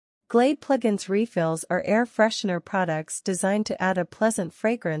Glade plugins refills are air freshener products designed to add a pleasant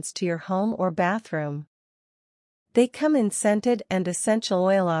fragrance to your home or bathroom. They come in scented and essential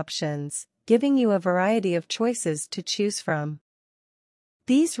oil options, giving you a variety of choices to choose from.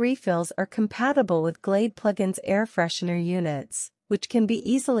 These refills are compatible with Glade plugins air freshener units, which can be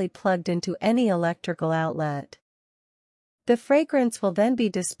easily plugged into any electrical outlet. The fragrance will then be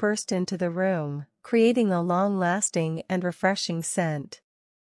dispersed into the room, creating a long-lasting and refreshing scent.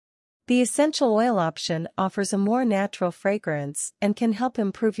 The essential oil option offers a more natural fragrance and can help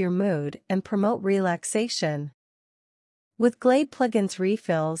improve your mood and promote relaxation. With Glade plugins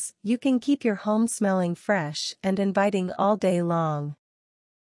refills, you can keep your home smelling fresh and inviting all day long.